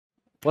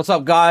What's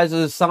up, guys?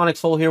 This is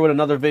SonicSol here with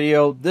another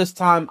video. This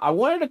time, I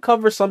wanted to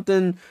cover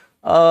something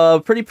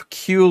pretty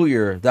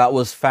peculiar that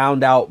was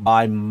found out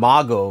by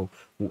Mago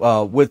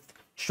with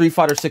Street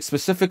Fighter 6,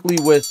 specifically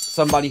with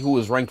somebody who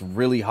was ranked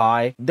really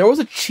high. There was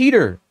a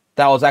cheater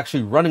that was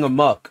actually running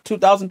amok.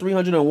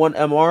 2301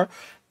 MR.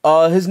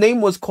 His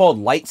name was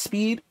called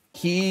Lightspeed.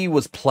 He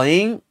was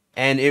playing,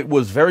 and it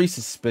was very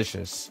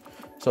suspicious.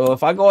 So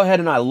if I go ahead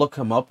and I look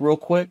him up real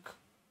quick.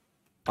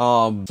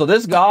 So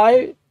this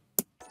guy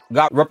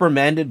got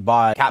reprimanded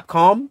by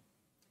Capcom,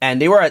 and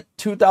they were at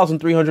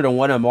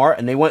 2301 MR,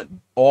 and they went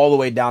all the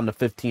way down to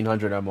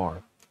 1500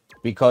 MR.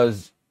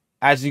 Because,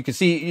 as you can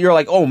see, you're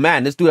like, oh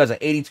man, this dude has an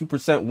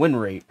 82% win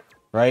rate,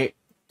 right?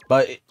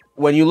 But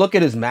when you look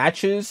at his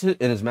matches, in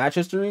his match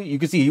history, you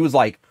can see he was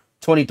like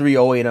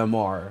 2308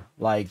 MR.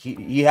 Like,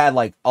 he had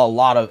like a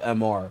lot of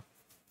MR.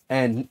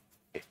 And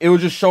it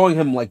was just showing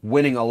him like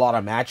winning a lot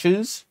of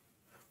matches.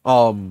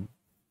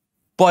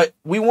 But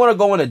we want to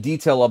go into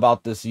detail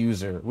about this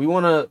user. We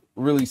want to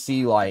really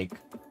see, like,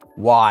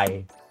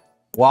 why.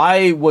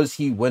 Why was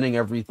he winning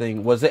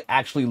everything? Was it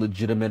actually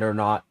legitimate or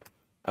not?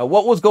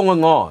 What was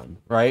going on,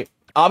 right?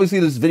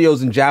 Obviously, this video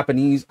is in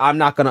Japanese. I'm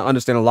not going to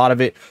understand a lot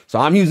of it. So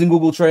I'm using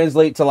Google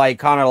Translate to, like,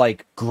 kind of,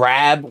 like,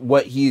 grab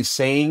what he is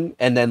saying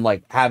and then,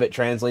 like, have it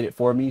translated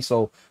for me.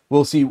 So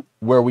we'll see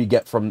where we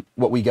get from,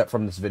 what we get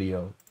from this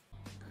video.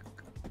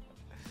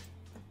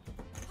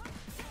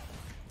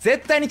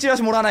 絶対にチラ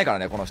シもらわないから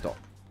ね、この人。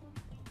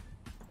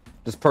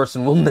 This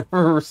person will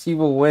never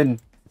receive a win.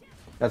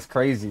 That's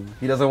crazy.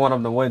 He doesn't want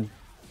him to win.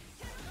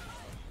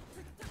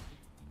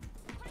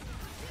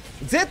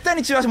 絶対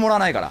にチラシもらわ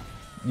ないから。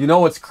 You know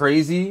what's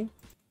crazy?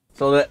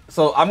 So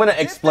I'm gonna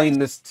explain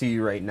this to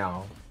you right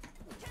now.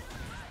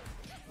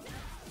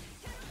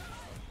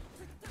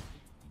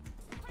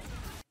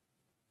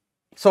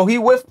 So he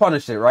whiff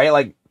punished it, right?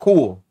 Like,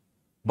 cool.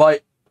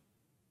 But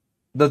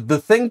the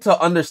thing to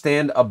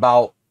understand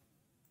about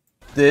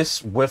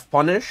this whiff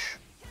punish,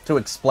 to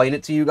explain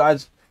it to you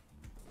guys,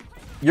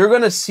 you're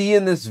gonna see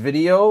in this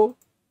video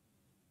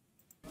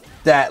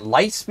that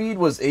Lightspeed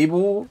was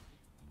able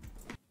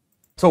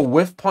to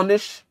whiff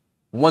punish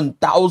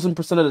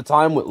 1000% of the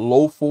time with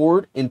low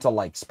forward into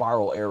like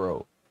spiral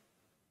arrow.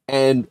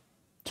 And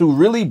to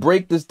really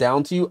break this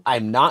down to you,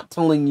 I'm not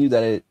telling you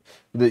that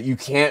you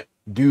can't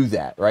do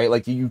that, right?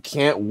 Like, you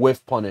can't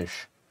whiff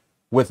punish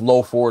with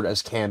low forward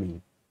as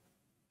cammy.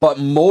 But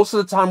most of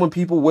the time when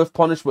people whiff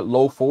punish with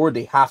low forward,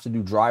 they have to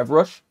do drive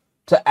rush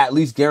to at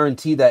least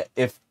guarantee that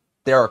if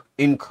they're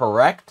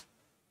incorrect,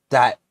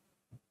 that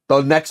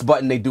the next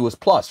button they do is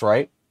plus,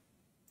 right?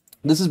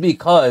 This is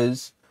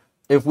because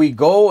if we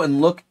go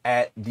and look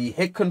at the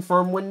hit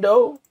confirm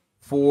window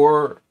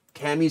for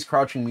Cammy's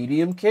crouching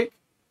medium kick,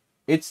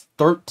 it's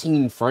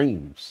 13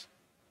 frames.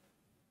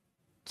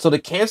 So to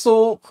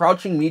cancel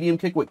crouching medium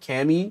kick with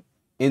Cammy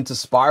into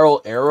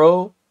spiral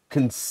arrow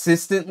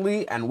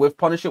consistently and whiff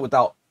punish it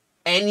without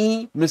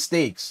any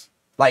mistakes,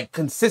 like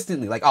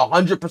consistently, like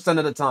 100%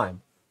 of the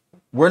time.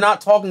 We're not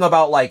talking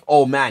about like,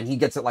 oh man, he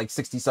gets it like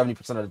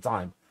 60-70% of the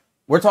time.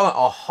 We're talking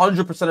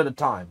 100% of the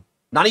time.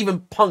 Not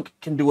even Punk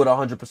can do it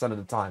 100% of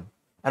the time.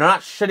 And I'm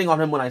not shitting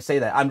on him when I say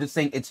that. I'm just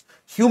saying it's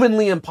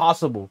humanly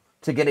impossible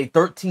to get a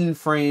 13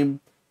 frame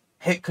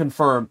hit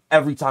confirm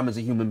every time as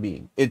a human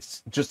being.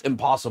 It's just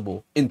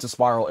impossible into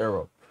spiral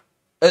arrow.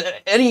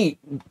 Any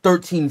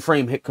 13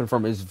 frame hit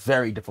confirm is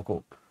very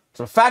difficult.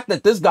 So the fact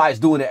that this guy's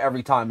doing it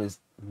every time is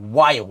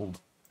wild.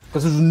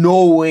 Because there's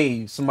no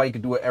way somebody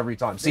could do it every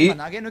time. See?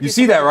 You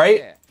see that,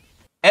 right?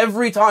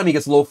 Every time he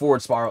gets low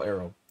forward spiral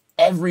arrow.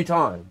 Every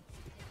time.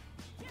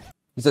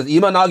 He says,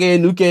 今投げ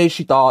抜け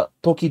した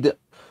時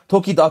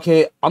だ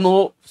け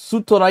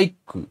スト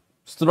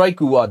ライ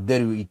クは出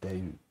るって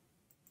いう.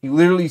 He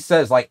literally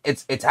says, like,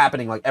 it's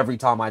happening like every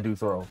time I do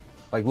throw.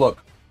 Like, look,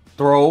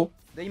 throw.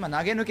 で、今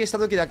投げ抜けした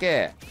時だ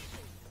け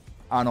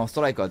ス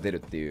トライクが出るっ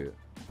ていう。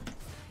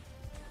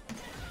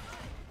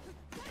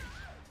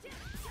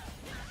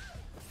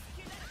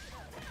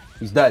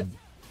 He's dead.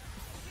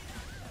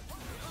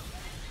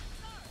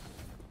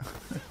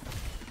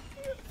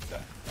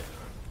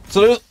 So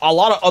there's a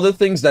lot of other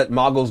things that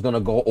Mago's gonna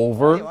go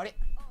over,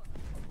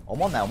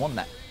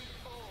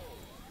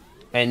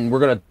 and we're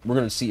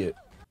gonna see it.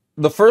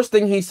 The first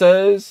thing he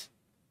says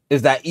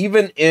is that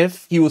even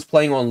if he was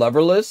playing on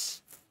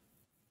leverless,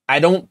 I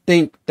don't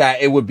think that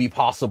it would be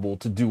possible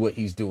to do what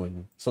he's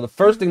doing. So the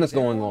first thing that's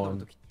going on.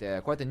 こうや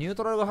ってニュー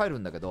トラルが入る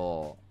んだけ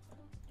ど、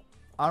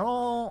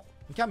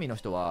キャミーの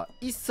人は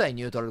一切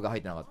ニュートラルが入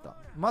ってなかった。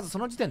まずそ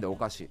の時点でお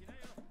かしい。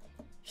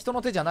人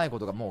の手じゃないこ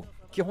とがも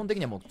う基本的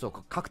にはもうちょっ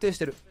と確定し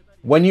てる。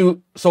When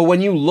you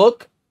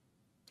look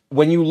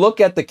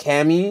at the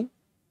cammy,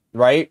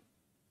 right?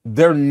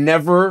 They're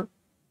never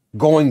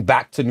going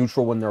back to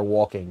neutral when they're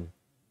walking,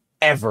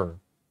 ever.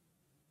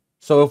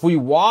 So if we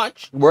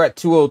watch, we're at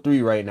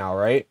 203 right now,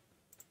 right?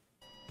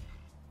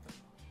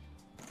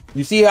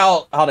 You see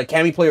how the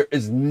cammy player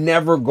is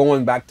never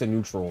going back to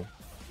neutral.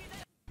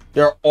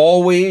 They're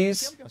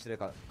always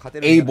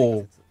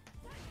able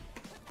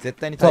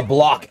to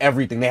block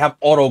everything. They have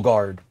auto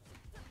guard.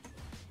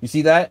 You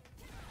see that?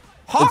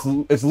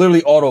 It's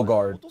literally auto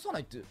guard.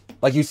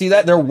 Like you see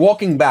that? They're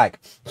walking back.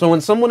 So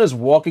when someone is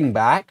walking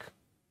back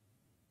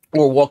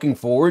or walking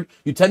forward,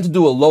 you tend to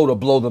do a low to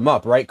blow them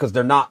up, right? Because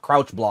they're not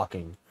crouch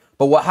blocking.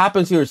 But what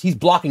happens here is he's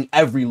blocking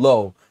every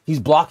low. He's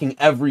blocking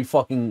every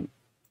fucking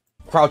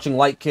crouching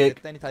light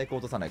kick.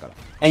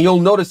 And you'll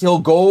notice he'll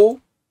go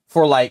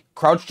for like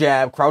crouch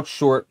jab, crouch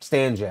short,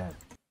 stand jab.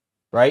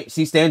 Right?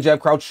 See stand jab,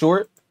 crouch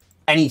short,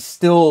 and he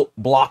still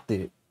blocked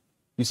it.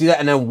 You see that?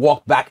 And then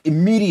walk back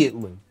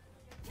immediately.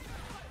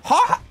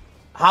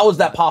 How is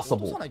that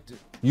possible?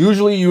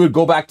 Usually you would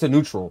go back to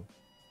neutral.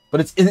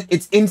 But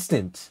it's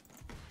instant.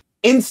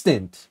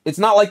 Instant. It's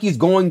not like he's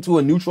going to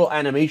a neutral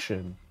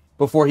animation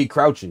before he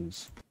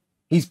crouches.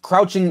 He's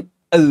crouching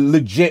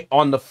legit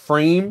on the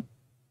frame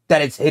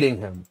that it's hitting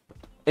him.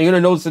 And you're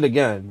gonna notice it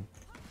again.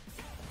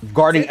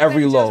 Guarding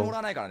every low.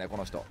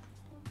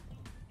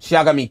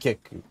 Shiagami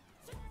kick.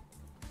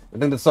 I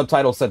think the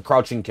subtitle said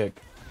crouching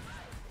kick.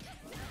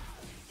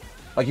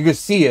 Like you can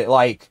see it,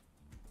 like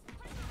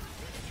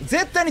it's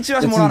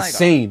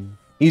insane.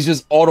 He's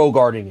just auto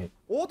guarding it.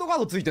 So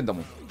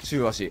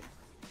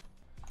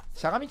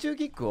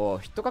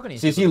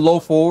you see low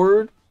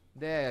forward?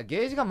 で、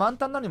ゲージが満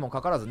タンなのにも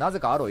かかわらずなぜ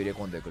かアロー入れ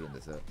込んでくるん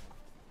です。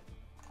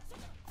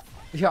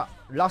いや、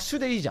ラッシュ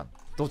でいいじゃん。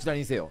どちら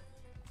にせよ。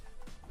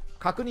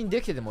確認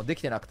できててもで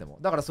きてなくても。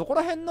だからそこ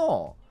ら辺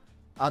の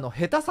下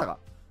手さが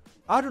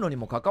あるのに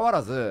もかかわ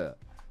らず、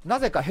な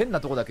ぜか変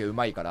なとこだけう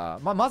まいから、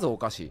まずお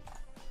かしい。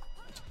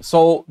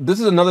So this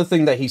is another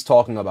thing that he's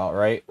talking about,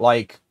 right?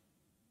 Like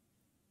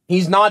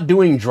he's not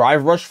doing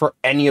drive rush for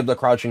any of the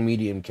crouching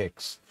medium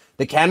kicks.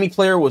 The cammy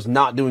player was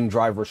not doing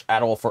drive rush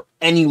at all for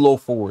any low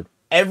forward.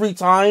 Every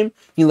time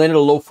he landed a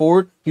low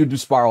forward, he would do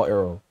spiral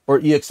arrow or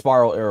EX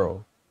spiral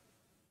arrow.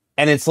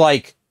 And it's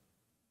like,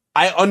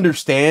 I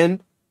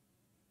understand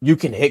you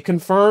can hit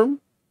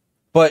confirm,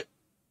 but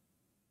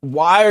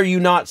why are you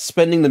not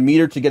spending the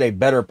meter to get a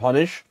better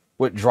punish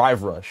with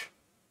drive rush?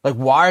 Like,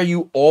 why are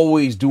you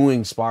always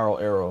doing spiral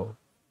arrow?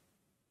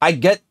 I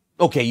get,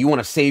 okay, you want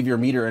to save your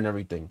meter and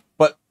everything,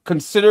 but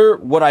consider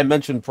what I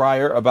mentioned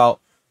prior about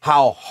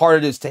how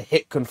hard it is to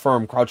hit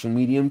confirm crouching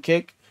medium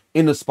kick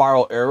in the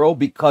spiral arrow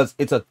because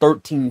it's a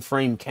 13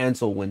 frame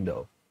cancel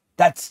window.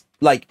 That's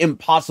like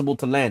impossible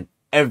to land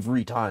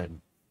every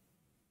time.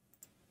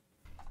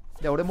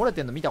 で、俺漏れ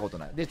てんの見たこと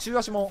ない。で、中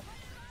足も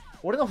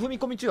俺の踏み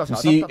込み中足 You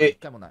当たっ see, たの一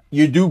回もない。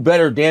you do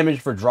better damage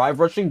for drive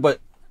rushing, but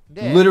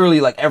literally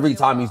like every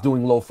time he's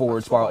doing low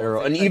forward spiral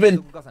arrow. And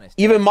even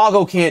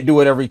Mago can't do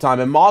it every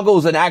time. And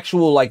Mago's an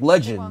actual like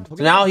legend.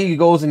 So now he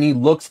goes and he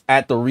looks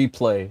at the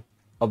replay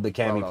of the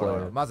cammy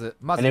player.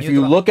 And if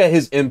you look at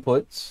his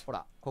inputs,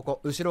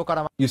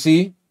 you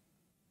see,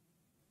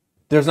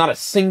 there's not a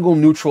single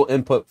neutral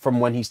input from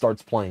when he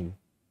starts playing.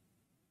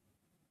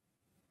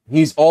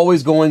 He's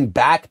always going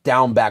back,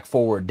 down, back,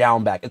 forward,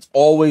 down, back. It's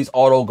always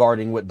auto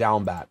guarding with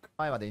down, back.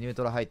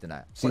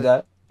 See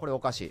that? これお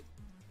かしい。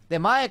で、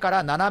前か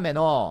ら斜め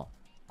の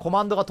コ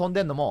マンドが飛ん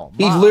でんのも、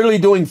He's literally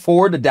doing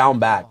forward to down,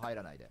 back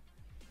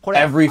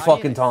every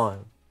fucking time.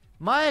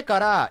 前か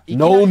ら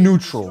No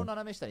neutral.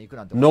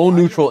 No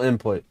neutral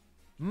input.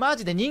 マ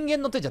ジで人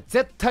間の手じゃ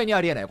絶対に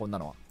ありえないこんな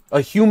のは。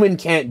A human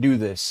can't do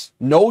this.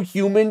 No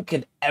human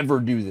can ever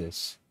do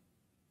this.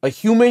 A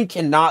human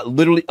cannot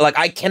literally, like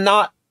I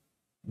cannot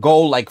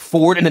go like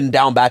forward and then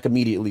down back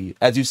immediately.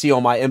 As you see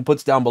on my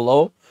inputs down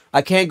below,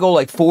 I can't go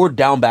like forward,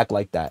 down, back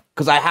like that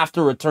because I have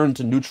to return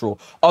to neutral.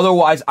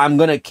 Otherwise, I'm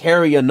going to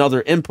carry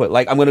another input.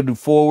 Like I'm going to do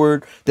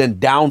forward, then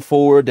down,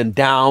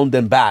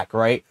 then back,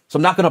 right? So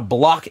I'm not going to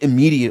block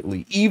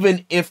immediately,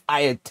 even if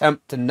I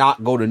attempt to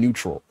not go to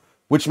neutral,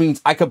 which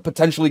means I could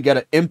potentially get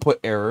an input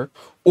error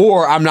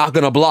or I'm not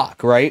going to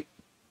block, right?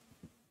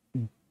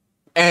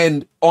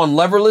 And on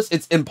leverless,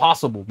 it's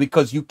impossible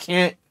because you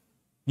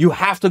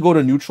have to go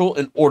to neutral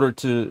in order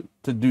to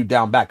do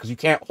down back because you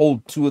can't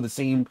hold two of the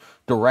same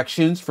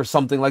directions for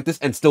something like this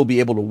and still be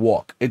able to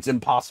walk. It's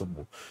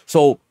impossible.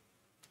 So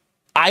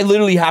I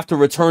literally have to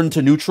return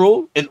to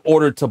neutral in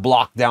order to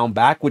block down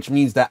back, which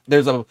means that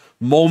there's a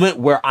moment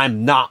where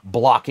I'm not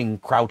blocking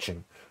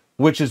crouching,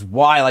 which is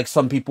why like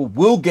some people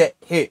will get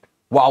hit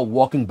while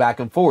walking back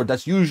and forward.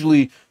 That's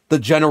usually the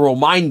general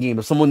mind game.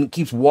 If someone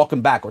keeps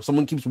walking back or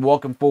someone keeps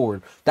walking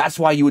forward, that's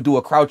why you would do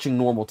a crouching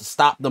normal to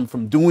stop them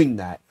from doing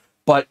that.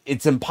 But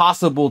it's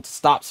impossible to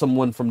stop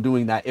someone from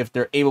doing that if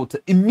they're able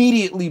to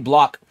immediately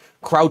block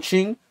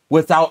crouching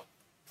without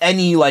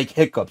any like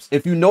hiccups.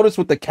 If you notice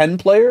with the Ken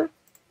player's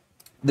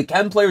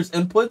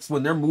inputs,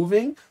 when they're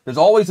moving, there's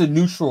always a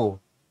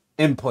neutral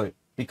input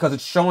because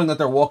it's showing that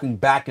they're walking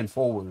back and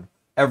forward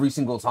every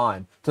single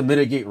time to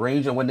mitigate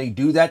range. And when they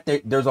do that,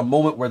 there's a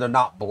moment where they're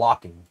not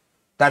blocking.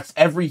 That's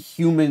every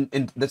human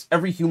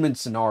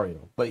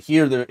scenario. But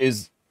here there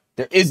is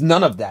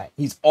none of that.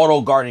 He's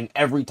auto guarding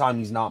every time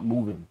he's not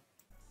moving.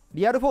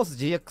 リアルフォース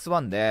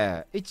GX1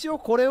 で一応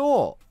これ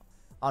を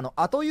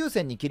後優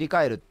先に切り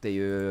替えるって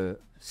いう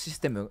シス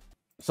テム。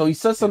So he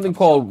says something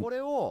called これ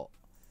を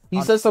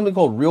He says something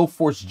called Real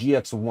Force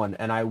GX1,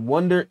 and I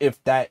wonder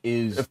if that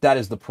is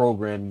the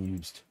program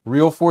used.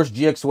 Real Force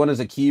GX1 is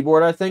a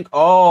keyboard, I think.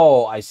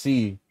 Oh, I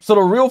see. So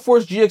the Real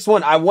Force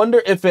GX1, I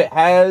wonder if it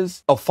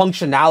has a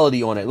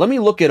functionality on it. Let me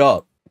look it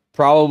up.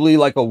 Probably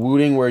like a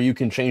wooting where you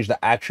can change the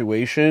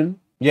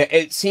actuation. Yeah,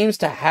 it seems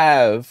to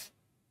have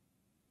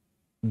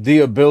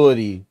the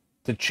ability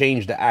to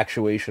change the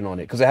actuation on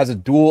it because it has a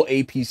dual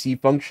APC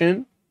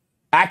function.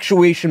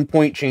 Actuation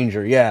point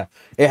changer. Yeah,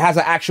 it has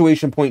an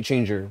actuation point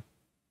changer.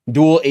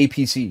 Dual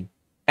APC.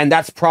 And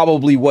that's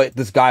probably what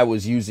this guy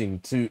was using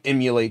to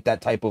emulate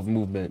that type of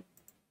movement,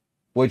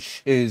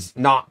 which is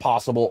not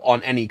possible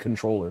on any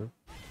controller.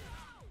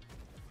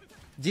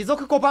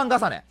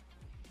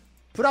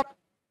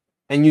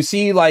 And you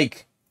see,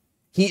 like,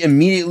 he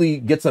immediately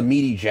gets a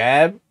meaty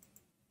jab,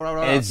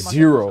 and it's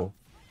 0.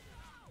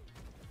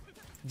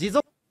 持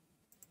続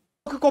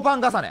コパ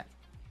ン重ね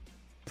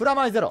プラ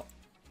マイゼロ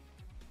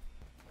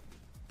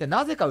で、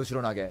なぜか後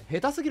ろ投げ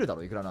下手すぎるだ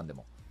ろ、いくらなんで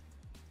も。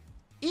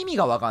意味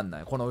が分かん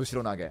ない、この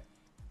後ろ投げ。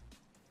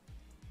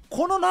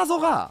この謎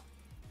が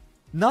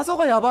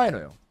やばいの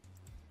よ。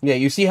Yeah,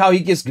 you see how he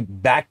gets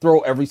back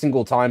throw every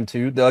single time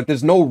too? Like,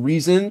 there's no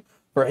reason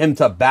for him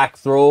to back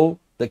throw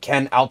the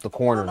Ken out the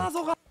corner.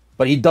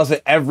 But he does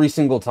it every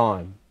single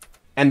time.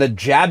 And the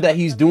jab that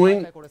he's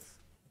doing,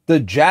 the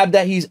jab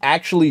that he's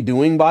actually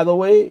doing, by the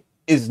way,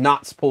 is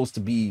not supposed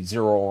to be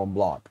 0 on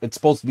block. It's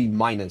supposed to be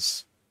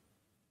minus.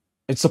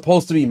 It's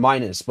supposed to be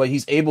minus, but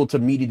he's able to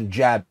meaty the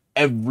jab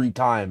every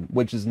time,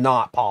 which is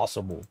not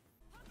possible.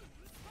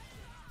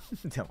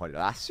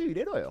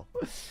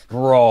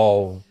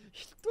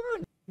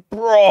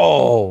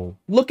 Bro,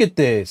 look at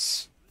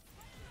this.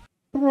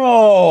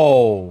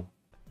 Bro,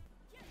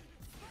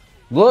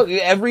 look,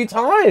 every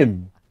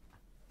time.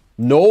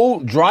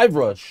 No drive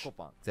rush.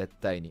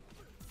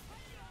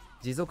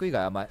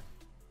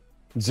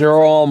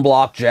 0 on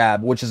block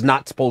jab, which is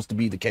not supposed to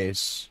be the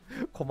case.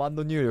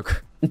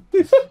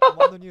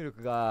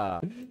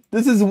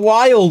 This is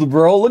wild,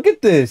 bro. Look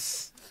at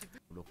this.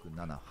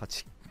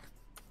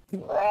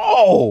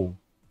 Bro.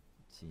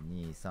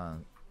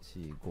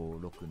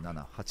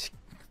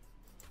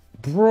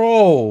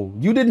 Bro,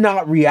 you did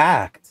not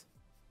react.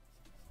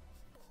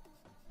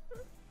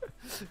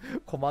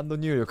 コマンド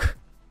入力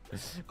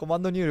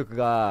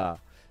が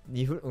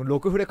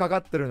6フレかか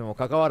ってるにも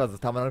かかわらず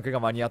玉抜けが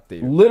間に合って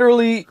いる。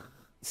 Literally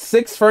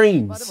 6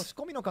 frames. まあでも仕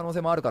込みの可能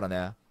性もあるから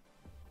ね。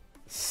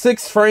6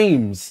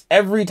 frames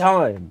every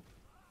time.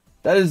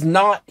 That is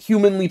not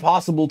humanly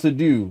possible to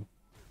do.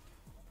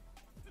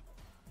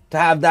 To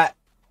have that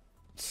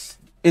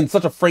in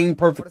such a frame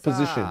perfect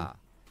position.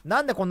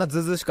 なんでこんな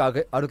ズズしか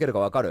歩けるか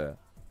わかる？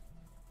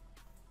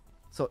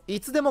そう、い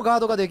つでもガー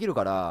ドができる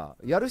から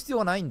やる必要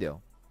はないんだ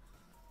よ。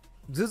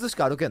ズズし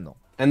か歩けんの。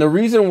And the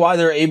reason why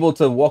they're able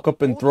to walk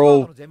up and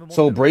throw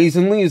so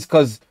brazenly is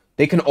because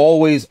they can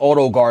always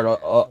auto guard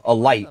a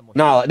light.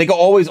 Nah, they can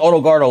always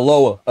auto guard a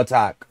low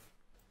attack.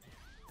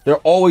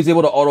 They're always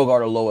able to auto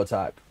guard a low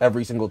attack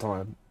every single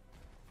time.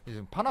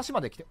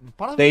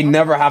 They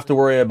never have to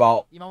worry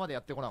about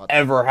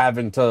ever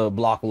having to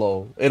block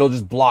low. It'll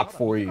just block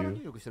for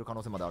you.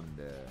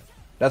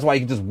 That's why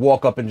you can just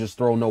walk up and just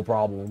throw no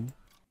problem.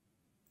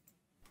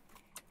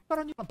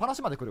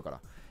 話まで来るから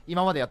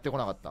今までやってこ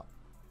なかった。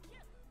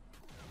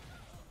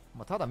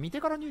まあ、ただ見て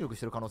から入力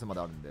してる可能性ま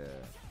であるんで、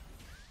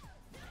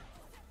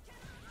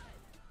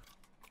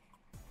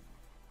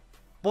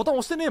ボタン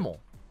押してねえもん。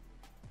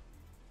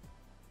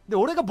で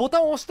俺がボタ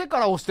ンを押してか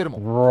ら押してるも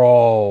ん。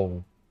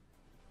Bro.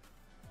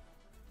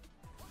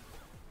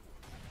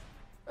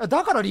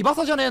 だからリバ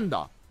サじゃねえん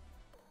だ。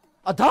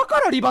あ、だ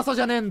からリバサ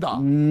じゃねえんだ。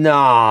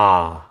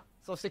Nah.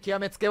 そして極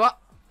めつけは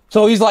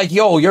So he's like,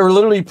 yo, you're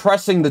literally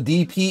pressing the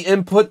DP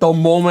input the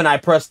moment I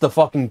press the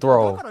fucking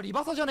throw.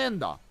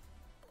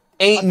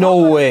 Ain't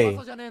no way.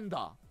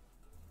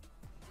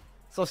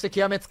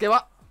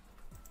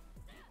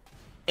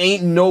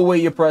 Ain't no way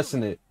you're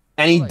pressing it.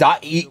 And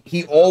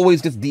he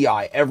always gets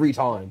DI every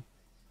time.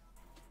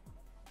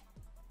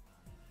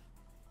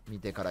 見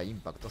てからイン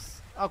パクト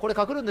ス。あ、これ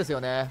隠るんですよ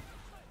ね。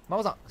マ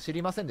オさん知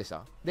りませんでし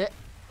た。で、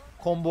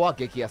コンボは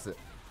激安。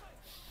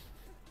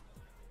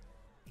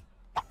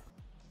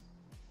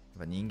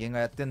人間が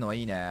やってんのは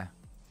いいね。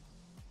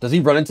Does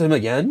he run into him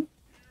again?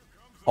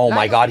 Oh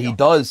my god, he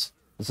does.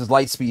 This is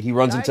light speed. He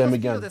runs into him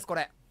again.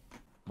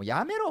 もう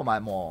やめろお前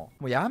も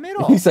うやめ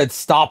ろ。He said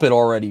stop it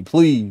already,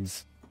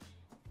 please.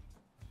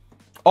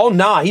 Oh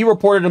nah, he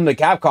reported him to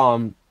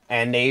Capcom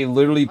and they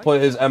literally put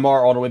his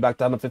MR all the way back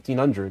down to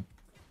 1500.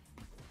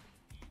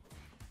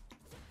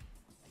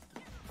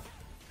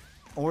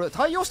 俺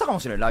対応したかも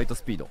しれない、ライト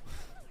スピード。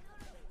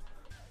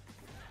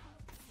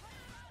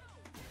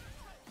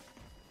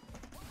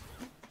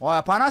お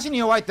い、パナシに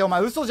弱いってお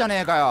前嘘じゃね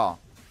えかよ。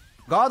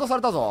ガードさ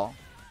れたぞ。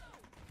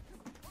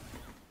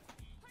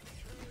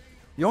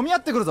読み合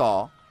ってくる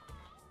ぞ。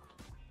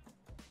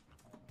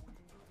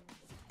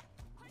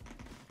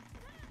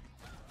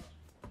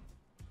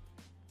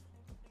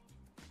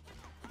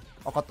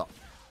あ、勝った。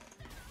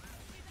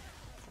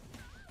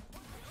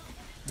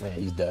Yeah,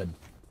 he's dead.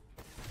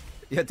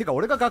 いやてか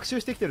俺が学習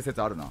してきてる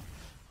説あるな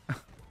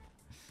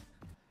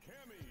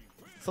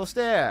そし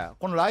て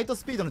このライト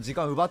スピードの時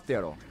間奪って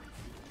やろう。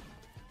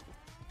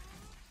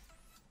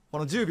こ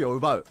の10秒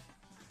奪う。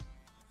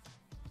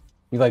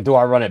 He's like, do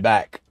I run it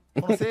back?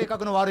 この性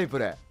格の悪いプ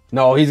レー。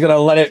 No, he's gonna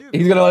let it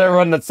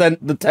run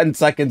the 10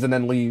 seconds and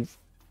then leave.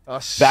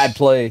 Bad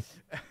play.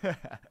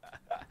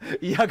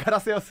 嫌がら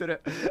せをす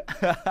る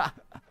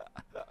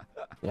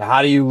Yeah,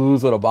 how do you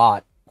lose with a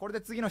bot? これ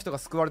で次の人が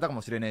救われたか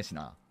もしれねえし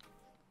な。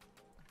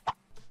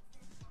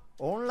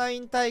オンライ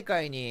ン大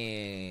会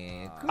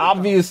に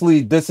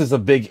Obviously, this is a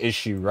big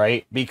issue,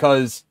 right?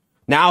 Because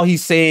now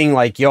he's saying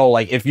like, yo,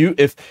 like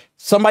if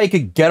somebody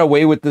could get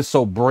away with this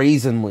so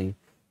brazenly,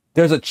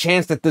 there's a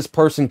chance that this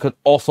person could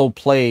also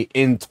play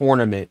in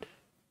tournament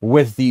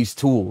with these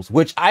tools,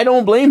 which I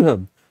don't blame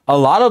him. A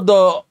lot of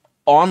the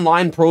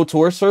online pro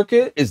tour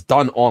circuit is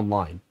done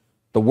online.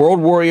 The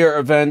World Warrior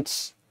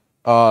events,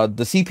 the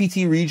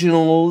CPT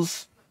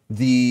regionals,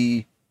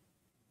 the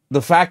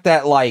fact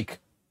that like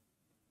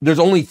there's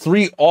only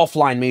 3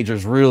 offline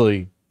majors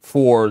really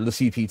for the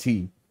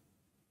CPT.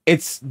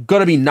 It's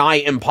gonna be nigh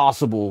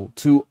impossible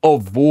to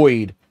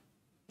avoid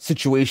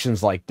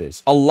situations like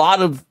this. A lot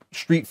of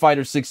Street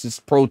Fighter 6's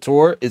Pro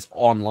Tour is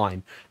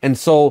online. And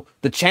so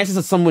the chances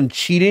of someone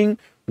cheating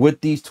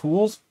with these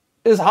tools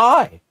is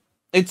high.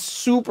 It's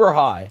super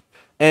high.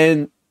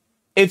 And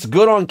it's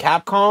good on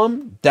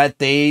Capcom that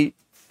they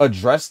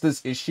addressed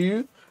this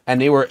issue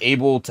and they were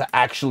able to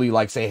actually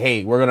like say,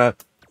 hey, we're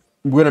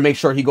gonna make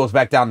sure he goes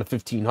back down to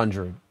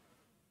 1500.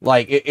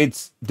 Like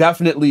it's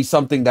definitely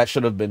something that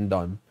should have been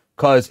done,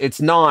 because it's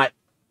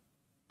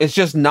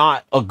just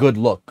not a good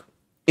look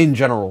in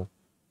general.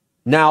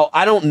 Now,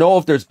 I don't know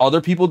if there's other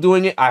people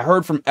doing it. I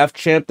heard from F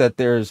Champ that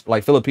there's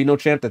like Filipino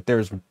Champ that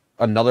there's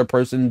another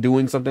person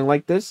doing something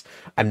like this.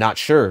 I'm not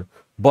sure,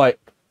 but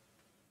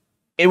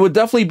it would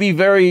definitely be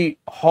very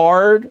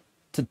hard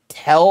to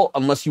tell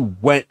unless you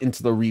went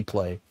into the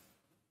replay.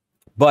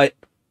 But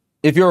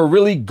if you're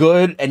really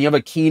good and you have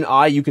a keen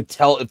eye, you could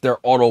tell if they're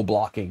auto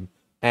blocking.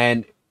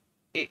 And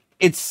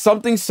it's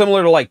something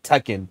similar to like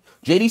Tekken.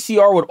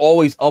 JDCR would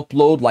always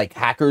upload like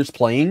hackers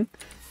playing.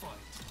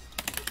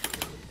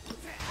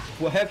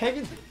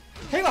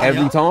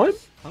 Every time?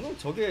 Let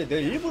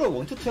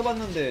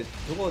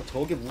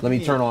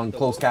me turn on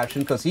closed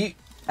caption because he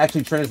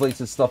actually translates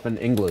his stuff in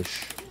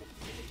English.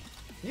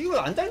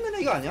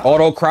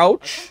 Auto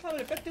crouch.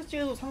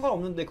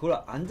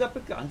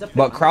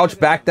 But crouch,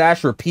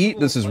 backdash, repeat.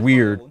 This is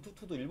weird.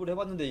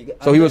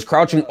 So he was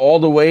crouching all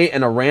the way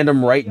and a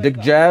random right dick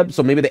jab.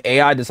 So maybe the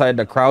AI decided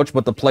to crouch,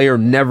 but the player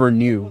never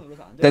knew.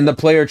 Then the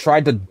player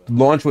tried to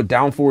launch with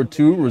down forward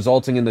 2,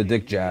 resulting in the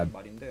dick jab.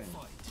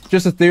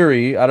 Just a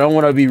theory. I don't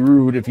want to be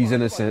rude if he's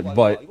innocent,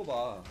 but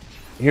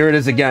here it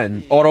is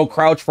again. Auto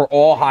crouch for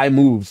all high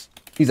moves.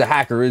 He's a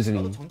hacker, isn't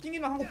he?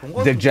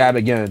 Dick jab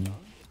again.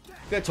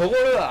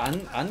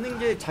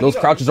 Those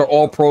crouches are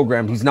all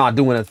programmed. He's not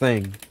doing a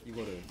thing.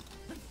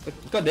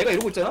 So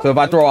if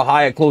I throw a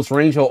high at close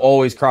range, he'll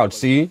always crouch.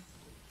 See?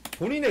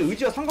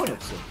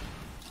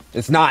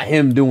 It's not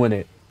him doing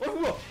it.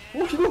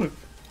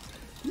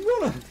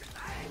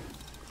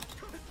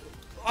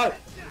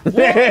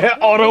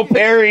 Auto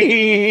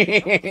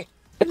parry.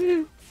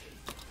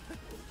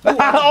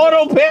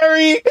 Auto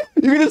parry.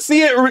 You're gonna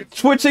see it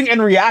twitching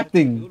and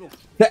reacting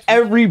to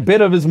every bit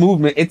of his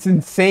movement. It's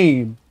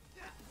insane.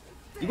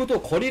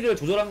 이것도 거리를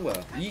조절한 거야.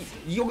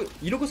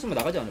 이렇게 쓰면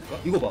나가지 않을까?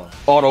 이거 봐.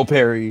 Auto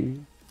parry.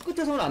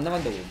 끝에서는 안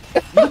나간다고.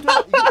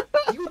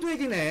 이것도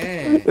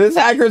핵이네. This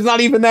hacker's not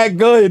even that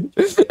good.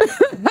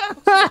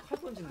 칼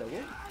던진다고?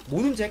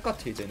 뭐든지 핵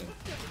같아 이제는.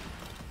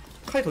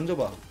 칼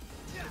던져봐.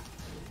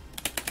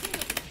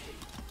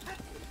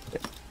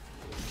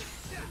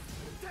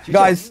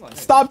 Guys,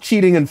 stop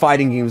cheating in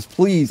fighting games,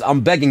 please.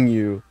 I'm begging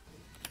you.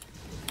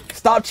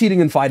 Stop cheating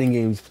in fighting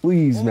games,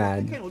 please,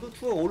 man. Tekken World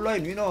Tour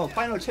온라인 위너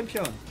파이널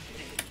챔피언.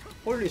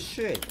 Holy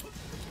shit.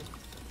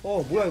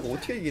 뭐야 이거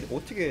어떻게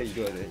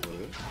이겨야 돼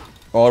이거를?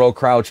 Auto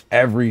crouch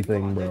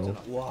everything, bro.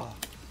 와.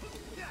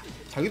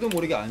 자기도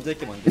모르게 앉아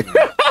있게 만드네.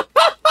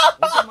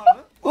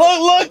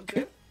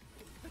 Look!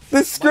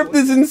 This script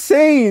is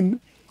insane.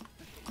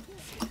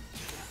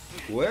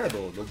 뭐야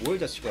너 뭐야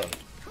자식아.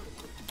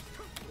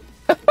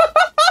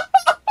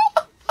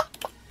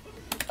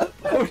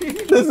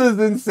 This is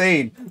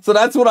insane. So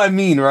that's what I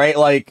mean, right?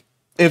 Like,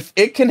 if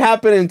it can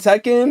happen in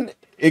Tekken,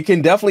 it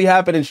can definitely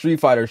happen in Street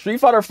Fighter. Street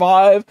Fighter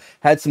 5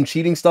 had some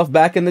cheating stuff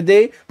back in the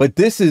day, but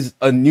this is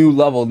a new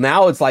level.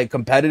 Now it's like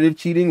competitive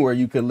cheating where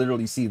you can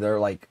literally see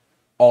they're like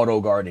auto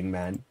guarding,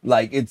 man.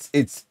 Like it's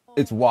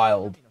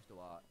wild.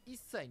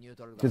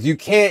 Because you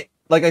can't,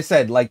 like I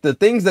said, like the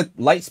things that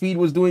Lightspeed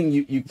was doing,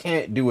 you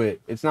can't do it.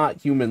 It's not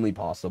humanly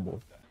possible.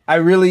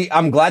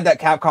 I'm glad that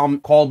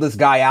Capcom called this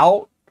guy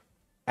out.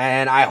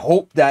 And I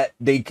hope that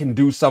they can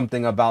do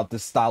something about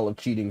this style of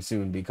cheating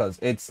soon, because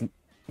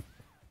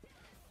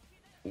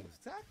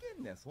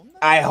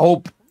I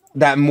hope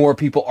that more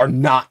people are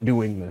not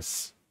doing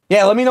this.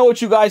 Yeah, let me know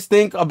what you guys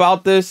think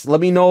about this. Let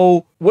me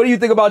know, what do you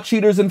think about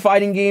cheaters in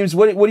fighting games?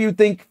 What do you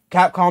think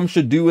Capcom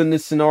should do in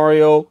this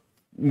scenario?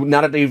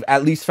 now that they've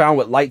at least found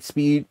with light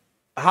speed,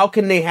 how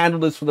can they handle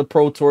this for the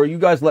Pro Tour? You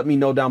guys let me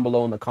know down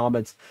below in the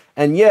comments.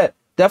 And yet,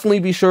 definitely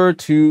be sure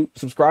to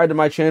subscribe to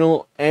my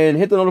channel and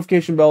hit the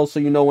notification bell so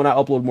you know when I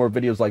upload more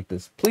videos like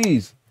this.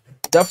 Please,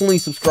 definitely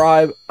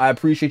subscribe. I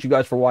appreciate you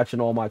guys for watching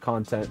all my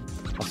content.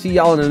 I'll see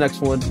y'all in the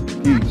next one.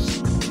 Peace.